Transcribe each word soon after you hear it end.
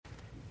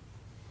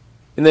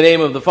In the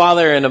name of the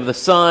Father, and of the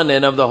Son,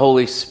 and of the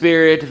Holy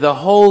Spirit, the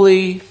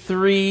Holy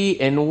Three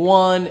in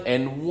One,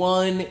 and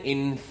One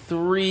in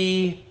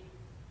Three,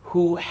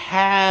 who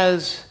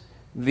has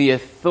the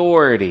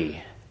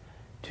authority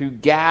to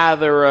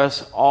gather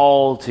us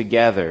all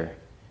together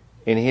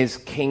in His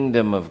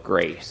kingdom of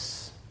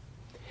grace.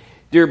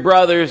 Dear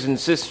brothers and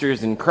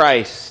sisters in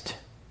Christ,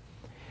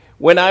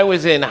 when I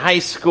was in high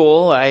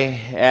school, I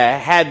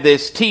had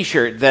this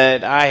T-shirt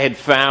that I had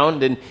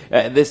found, and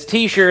this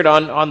T-shirt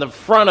on the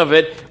front of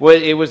it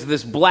was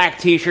this black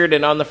T-shirt,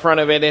 and on the front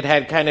of it, it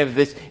had kind of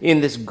this,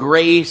 in this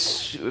gray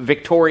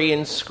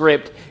Victorian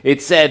script,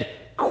 it said,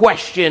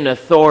 "Question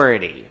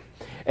authority."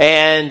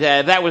 And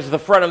that was the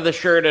front of the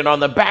shirt, and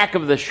on the back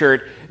of the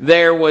shirt,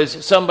 there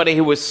was somebody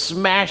who was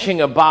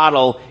smashing a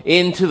bottle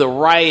into the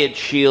riot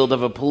shield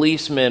of a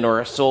policeman or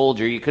a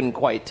soldier. You couldn't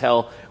quite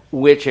tell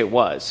which it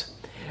was.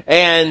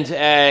 And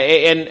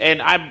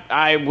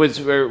I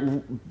was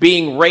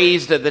being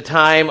raised at the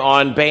time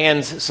on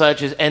bands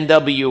such as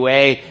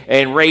NWA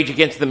and Rage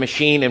Against the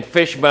Machine and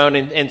Fishbone,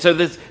 and so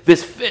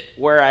this fit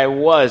where I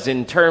was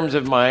in terms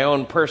of my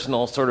own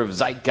personal sort of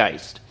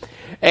zeitgeist.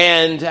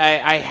 And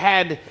I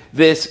had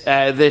this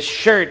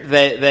shirt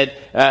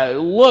that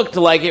looked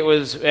like it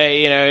was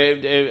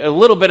a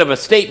little bit of a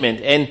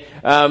statement,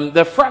 and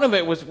the front of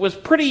it was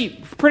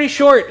pretty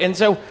short. And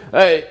so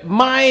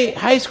my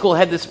high school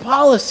had this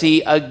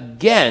policy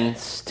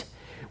against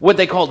what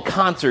they called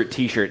concert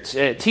T-shirts,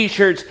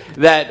 T-shirts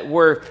that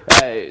were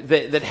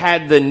that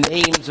had the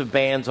names of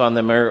bands on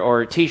them,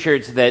 or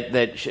T-shirts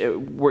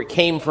that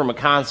came from a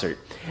concert.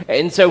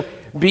 And so,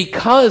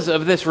 because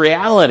of this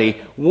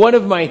reality, one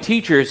of my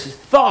teachers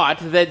thought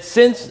that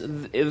since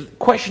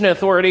question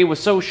authority was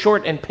so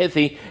short and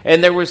pithy,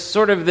 and there was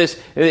sort of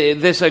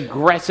this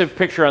aggressive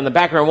picture on the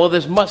background, well,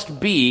 this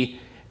must be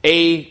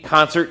a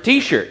concert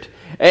T-shirt.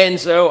 And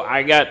so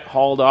I got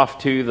hauled off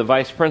to the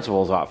vice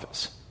principal's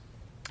office.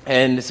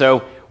 And so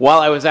while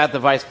I was at the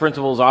vice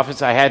principal's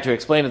office, I had to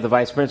explain to the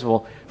vice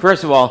principal,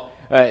 first of all,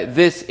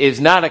 this is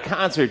not a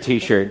concert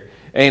T-shirt,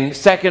 and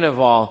second of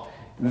all,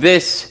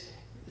 this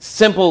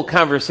simple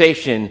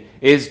conversation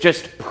is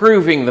just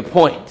proving the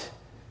point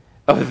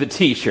of the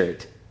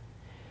T-shirt.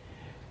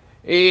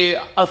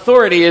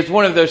 Authority is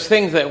one of those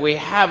things that we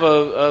have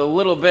a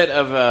little bit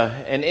of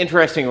an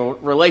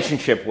interesting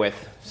relationship with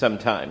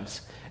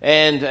sometimes.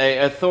 And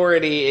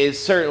authority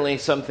is certainly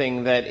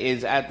something that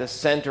is at the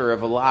center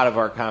of a lot of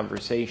our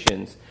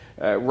conversations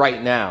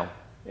right now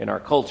in our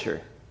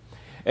culture.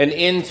 And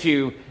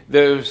into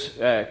those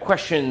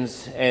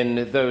questions and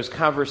those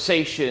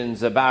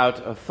conversations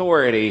about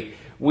authority,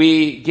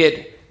 we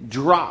get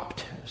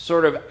dropped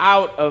sort of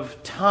out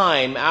of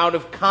time, out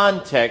of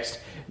context,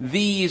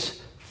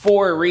 these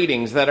 4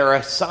 readings that are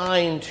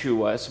assigned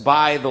to us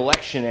by the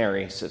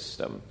lectionary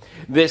system.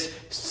 This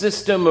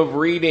system of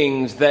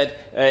readings that,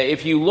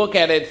 if you look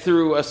at it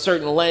through a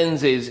certain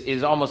lens,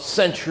 is almost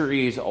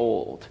centuries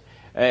old.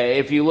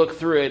 If you look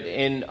through it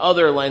in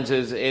other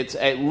lenses, it's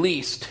at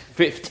least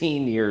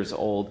 15 years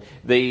old,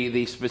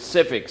 the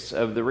specifics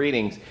of the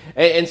readings.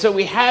 And so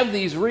we have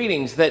these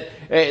readings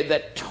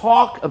that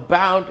talk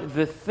about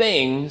the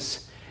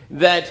things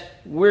that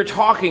we're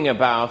talking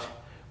about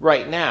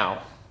right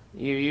now.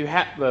 You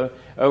have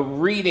a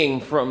reading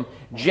from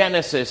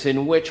Genesis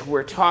in which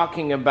we're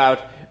talking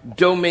about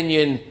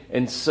dominion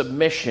and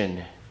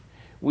submission.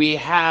 We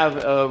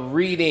have a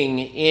reading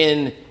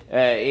in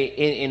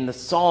the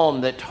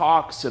Psalm that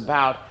talks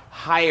about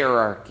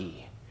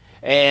hierarchy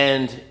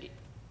and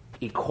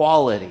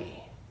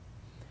equality.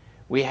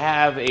 We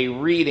have a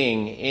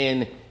reading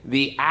in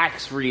the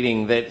Acts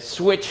reading that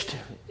switched,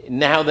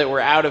 now that we're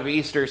out of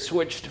Easter,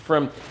 switched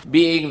from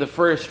being the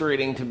first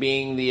reading to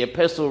being the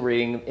epistle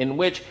reading, in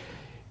which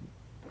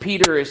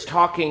Peter is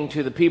talking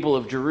to the people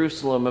of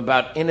Jerusalem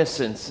about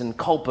innocence and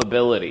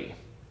culpability.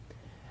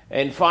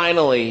 And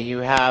finally, you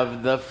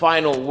have the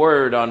final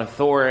word on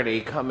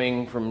authority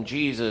coming from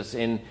Jesus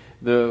in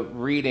the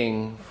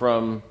reading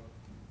from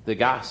the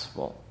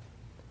gospel.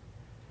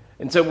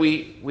 And so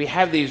we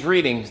have these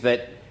readings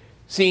that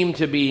seem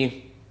to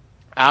be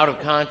out of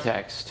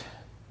context,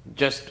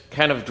 just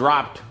kind of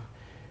dropped.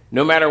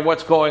 No matter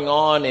what's going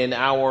on in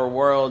our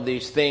world,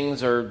 these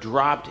things are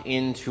dropped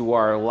into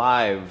our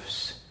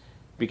lives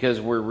because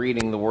we're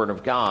reading the Word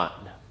of God.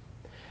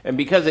 And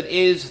because it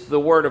is the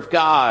Word of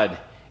God,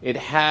 it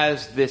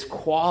has this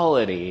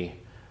quality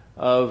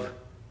of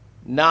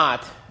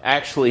not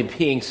actually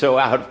being so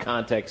out of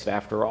context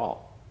after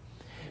all.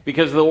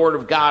 Because the Word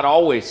of God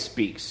always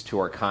speaks to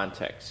our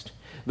context.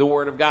 The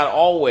Word of God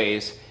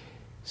always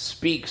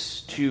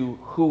speaks to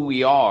who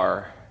we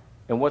are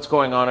and what's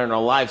going on in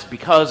our lives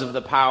because of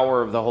the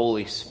power of the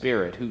Holy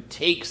Spirit, who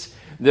takes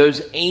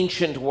those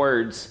ancient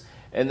words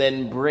and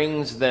then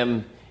brings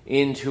them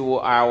into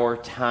our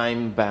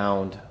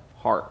time-bound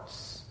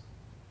hearts.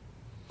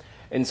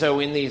 And so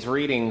in these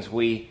readings,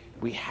 we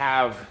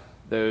have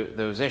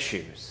those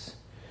issues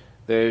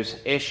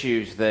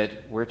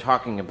that we're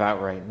talking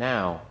about right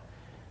now,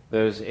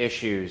 those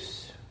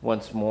issues,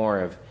 once more,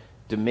 of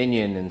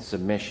dominion and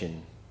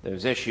submission,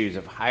 those issues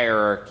of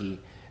hierarchy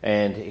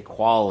and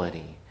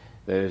equality,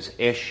 those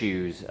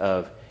issues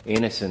of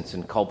innocence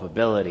and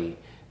culpability,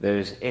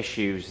 those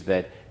issues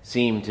that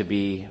seem to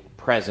be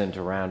present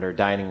around our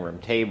dining room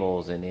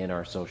tables and in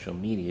our social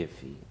media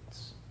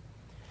feeds.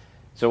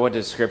 So what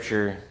does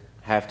Scripture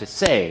have to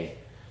say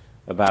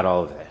about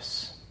all of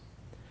this?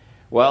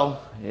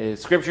 Well,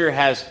 Scripture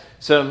has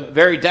some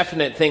very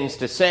definite things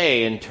to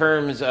say in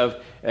terms of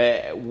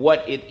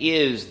what it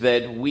is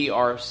that we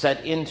are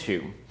set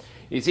into.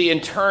 You see,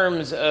 in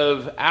terms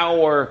of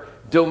our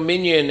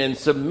dominion and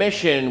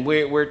submission,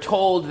 we're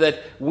told that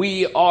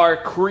we are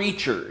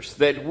creatures,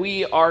 that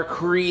we are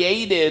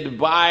created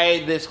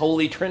by this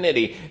Holy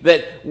Trinity,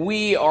 that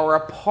we are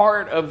a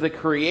part of the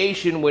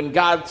creation when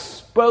God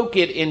spoke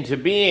it into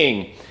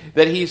being,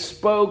 that he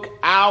spoke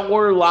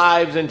our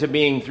lives into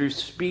being through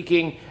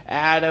speaking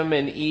Adam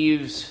and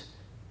Eve's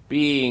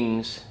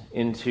beings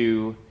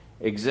into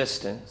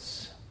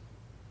existence.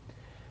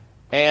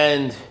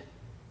 And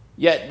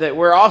yet that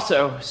we're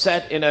also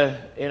set in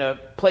a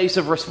place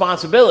of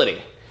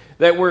responsibility,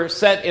 that we're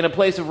set in a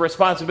place of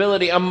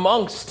responsibility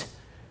amongst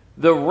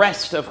the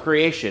rest of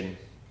creation,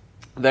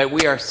 that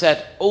we are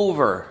set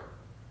over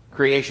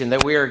creation,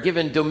 that we are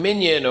given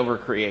dominion over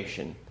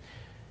creation.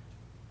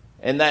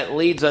 And that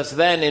leads us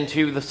then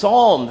into the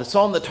psalm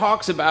that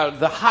talks about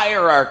the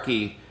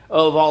hierarchy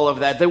of all of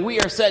that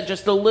we are set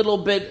just a little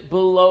bit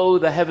below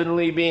the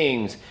heavenly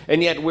beings,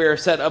 and yet we are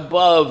set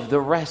above the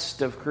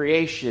rest of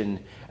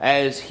creation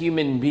as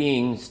human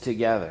beings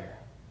together.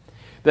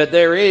 That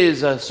there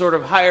is a sort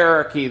of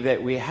hierarchy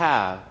that we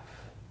have,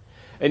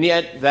 and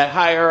yet that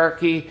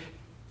hierarchy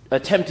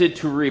attempted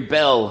to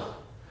rebel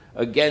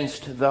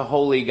against the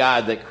holy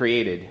God that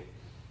created.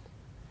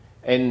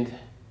 And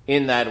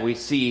in that we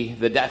see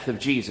the death of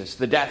Jesus,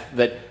 the death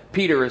that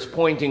Peter is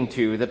pointing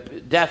to, the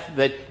death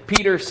that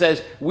Peter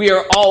says we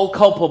are all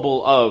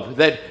culpable of,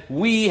 that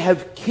we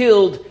have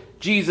killed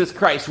Jesus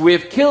Christ. We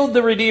have killed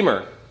the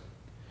Redeemer.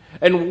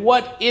 And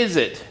what is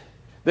it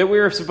that we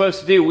are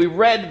supposed to do? We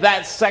read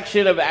that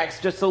section of Acts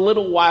just a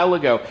little while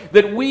ago,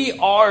 that we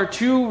are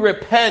to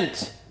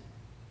repent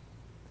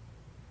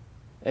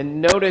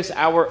and notice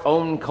our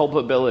own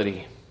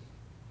culpability,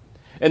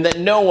 and that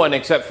no one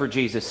except for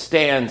Jesus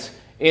stands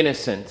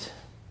innocent,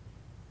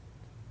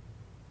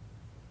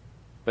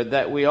 but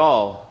that we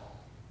all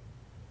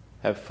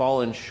have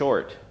fallen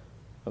short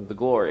of the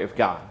glory of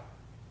God.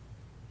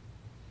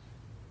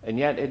 And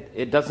yet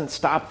it doesn't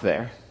stop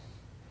there.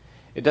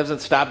 It doesn't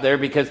stop there,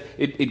 because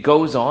it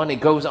goes on.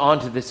 It goes on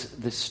to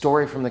this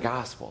story from the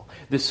gospel.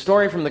 This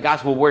story from the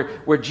gospel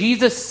where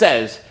Jesus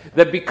says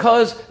that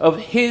because of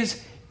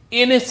his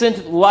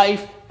innocent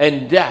life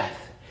and death,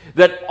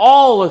 that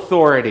all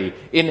authority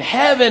in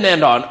heaven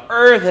and on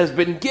earth has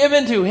been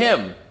given to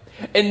him.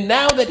 And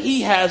now that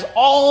he has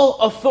all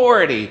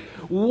authority,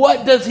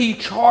 what does he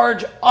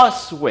charge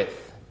us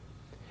with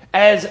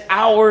as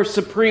our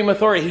supreme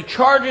authority? He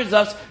charges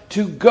us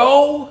to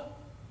go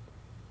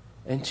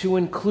and to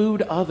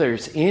include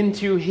others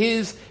into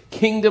his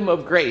kingdom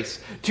of grace,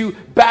 to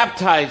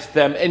baptize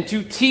them and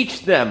to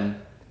teach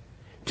them,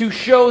 to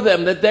show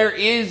them that there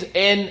is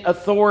an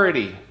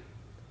authority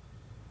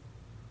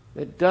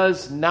that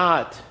does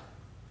not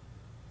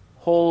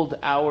hold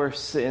our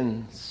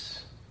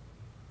sins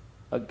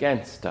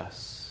against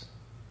us,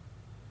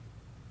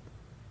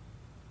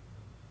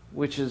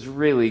 which is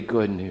really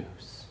good news.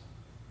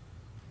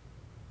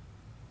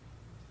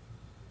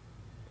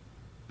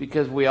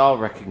 Because we all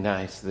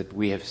recognize that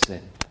we have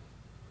sinned.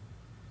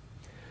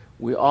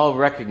 We all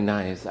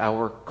recognize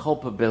our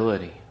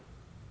culpability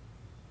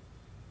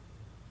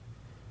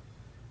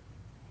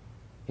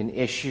in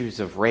issues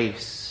of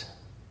race,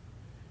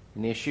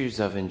 in issues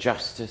of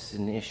injustice,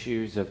 in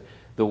issues of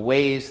the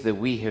ways that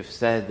we have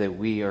said that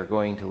we are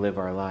going to live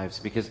our lives.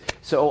 Because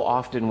so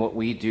often what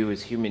we do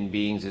as human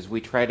beings is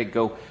we try to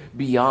go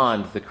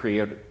beyond the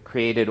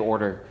created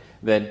order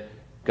that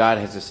God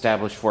has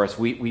established for us.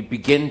 We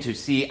begin to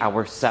see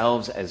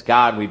ourselves as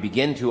God. We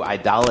begin to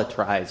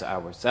idolatrize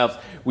ourselves.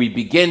 We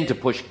begin to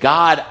push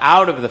God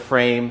out of the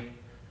frame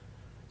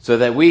so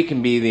that we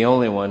can be the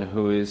only one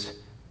who is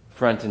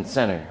front and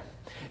center.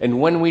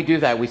 And when we do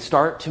that, we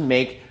start to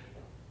make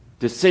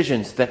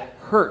decisions that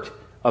hurt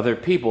other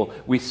people.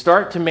 We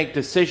start to make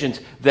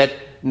decisions that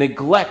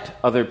neglect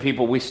other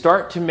people. We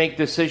start to make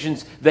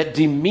decisions that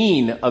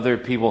demean other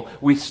people.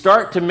 We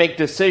start to make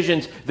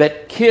decisions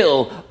that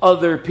kill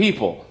other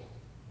people.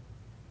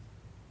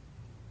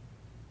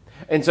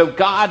 And so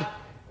God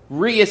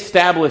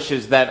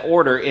reestablishes that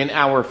order in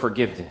our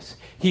forgiveness.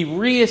 He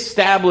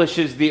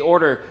reestablishes the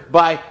order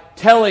by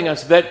telling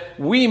us that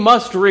we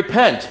must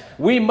repent.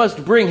 We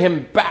must bring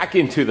him back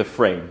into the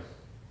frame.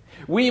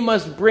 We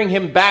must bring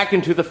him back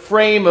into the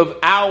frame of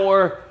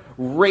our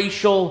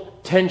racial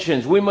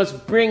tensions. We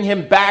must bring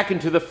him back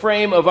into the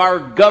frame of our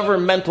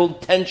governmental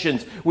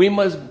tensions. We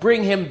must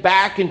bring him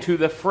back into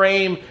the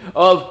frame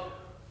of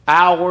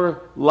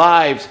our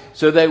lives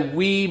so that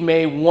we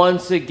may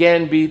once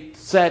again be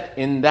set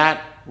in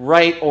that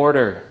right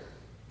order.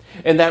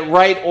 And that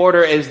right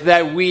order is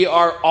that we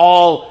are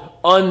all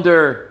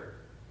under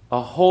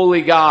a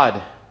holy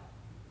God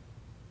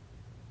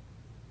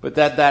but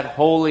that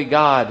holy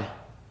God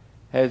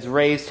has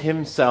raised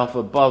himself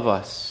above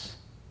us,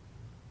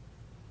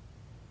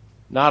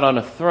 not on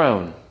a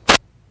throne,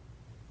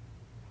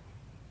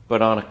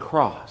 but on a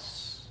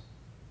cross.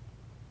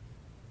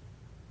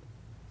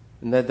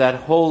 And that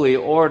holy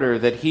order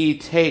that he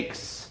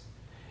takes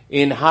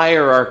in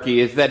hierarchy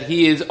is that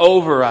he is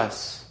over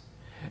us,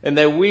 and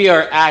that we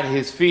are at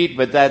his feet,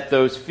 but that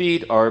those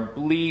feet are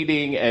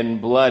bleeding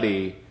and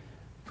bloody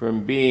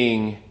from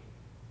being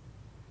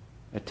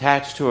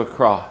attached to a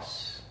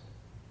cross.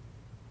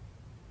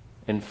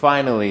 And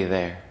finally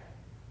there,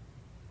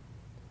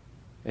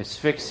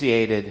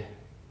 asphyxiated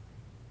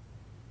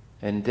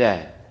and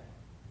dead.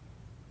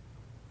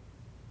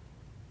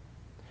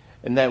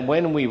 And that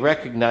when we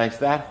recognize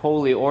that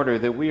holy order,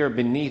 that we are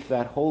beneath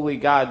that holy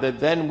God, that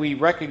then we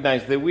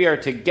recognize that we are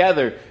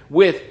together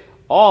with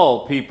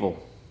all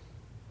people,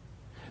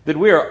 that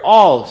we are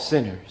all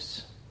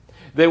sinners,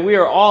 that we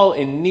are all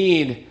in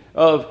need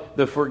of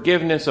the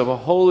forgiveness of a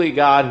holy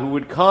God who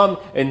would come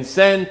and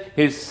send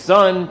his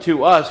Son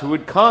to us, who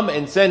would come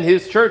and send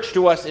his church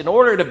to us in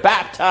order to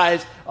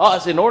baptize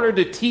us, in order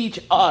to teach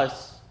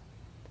us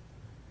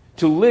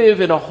to live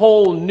in a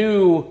whole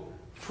new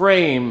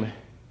frame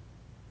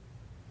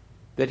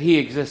that he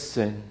exists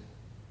in.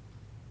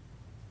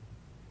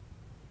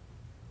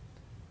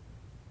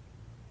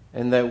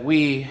 And that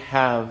we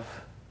have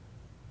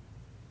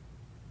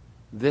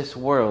this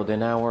world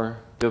in our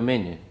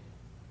dominion.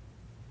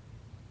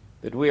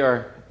 That we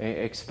are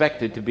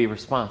expected to be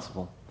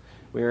responsible.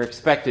 We are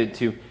expected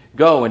to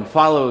go and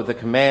follow the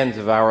commands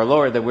of our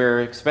Lord. That we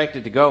are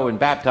expected to go and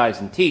baptize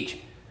and teach.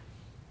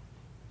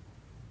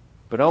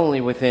 But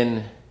only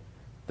within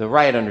the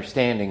right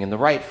understanding and the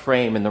right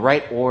frame and the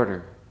right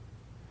order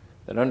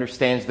that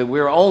understands that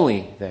we're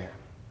only there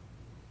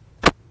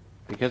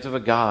because of a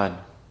God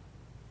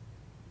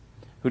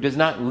who does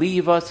not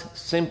leave us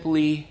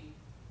simply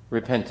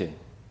repenting,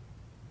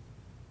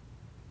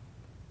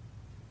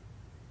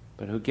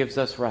 but who gives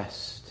us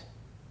rest.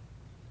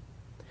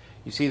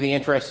 You see, the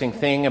interesting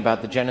thing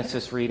about the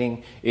Genesis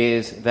reading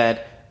is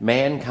that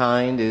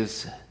mankind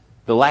is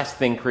the last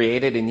thing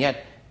created, and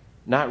yet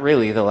not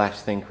really the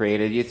last thing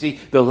created. You see,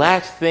 the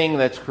last thing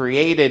that's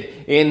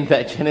created in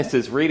that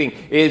Genesis reading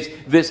is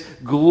this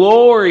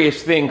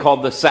glorious thing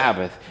called the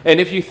Sabbath. And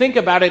if you think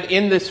about it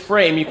in this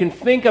frame, you can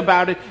think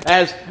about it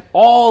as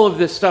all of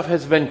this stuff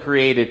has been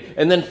created.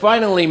 And then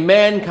finally,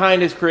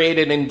 mankind is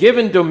created and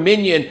given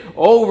dominion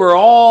over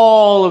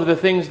all of the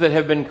things that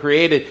have been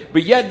created.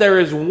 But yet there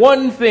is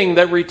one thing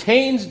that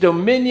retains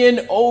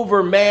dominion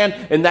over man,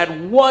 and that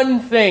one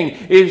thing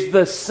is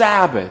the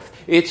Sabbath.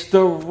 It's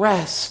the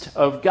rest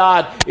of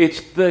God. It's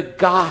the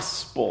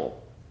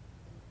gospel.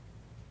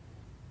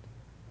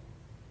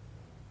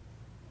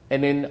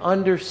 And in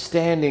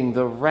understanding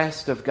the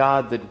rest of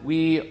God that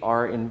we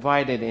are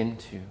invited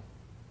into,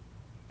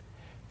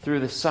 through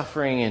the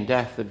suffering and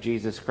death of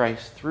Jesus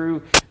Christ,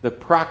 through the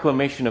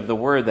proclamation of the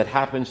Word that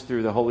happens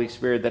through the Holy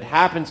Spirit, that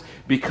happens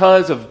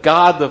because of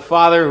God the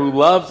Father who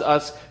loves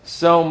us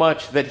so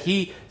much that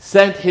he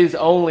sent his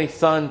only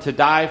Son to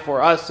die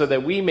for us so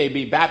that we may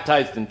be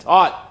baptized and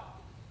taught,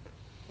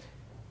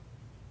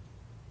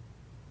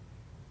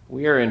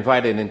 we are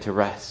invited into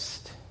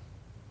rest.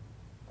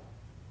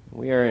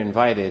 We are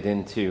invited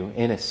into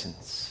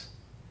innocence.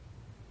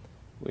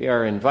 We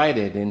are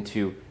invited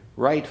into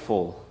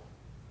rightful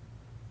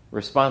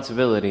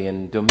responsibility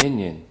and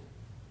dominion.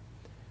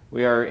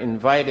 We are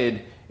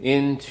invited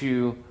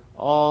into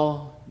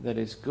all that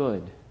is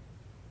good.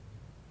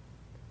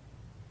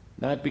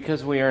 Not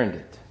because we earned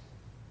it,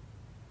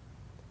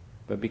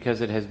 but because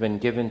it has been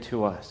given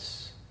to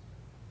us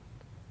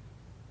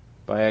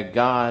by a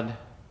God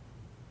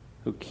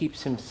who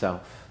keeps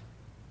himself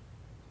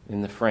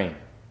in the frame.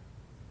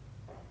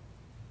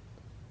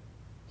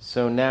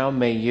 So now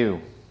may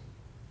you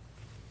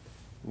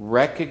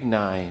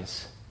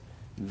recognize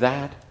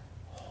that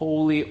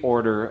holy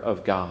order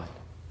of God.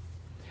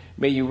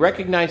 May you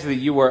recognize that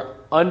you are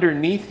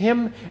underneath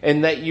him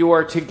and that you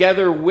are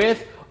together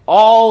with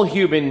all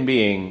human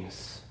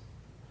beings,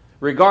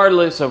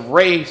 regardless of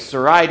race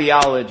or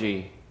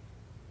ideology.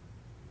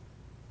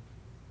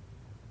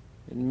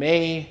 And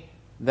may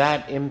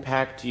that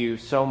impact you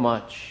so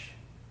much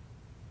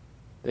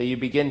that you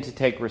begin to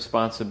take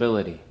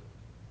responsibility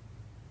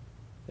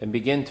and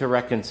begin to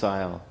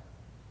reconcile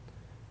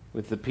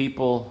with the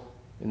people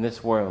in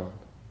this world,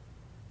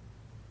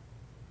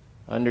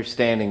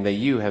 understanding that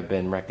you have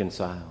been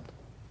reconciled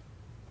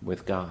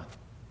with God.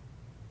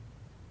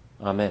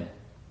 Amen.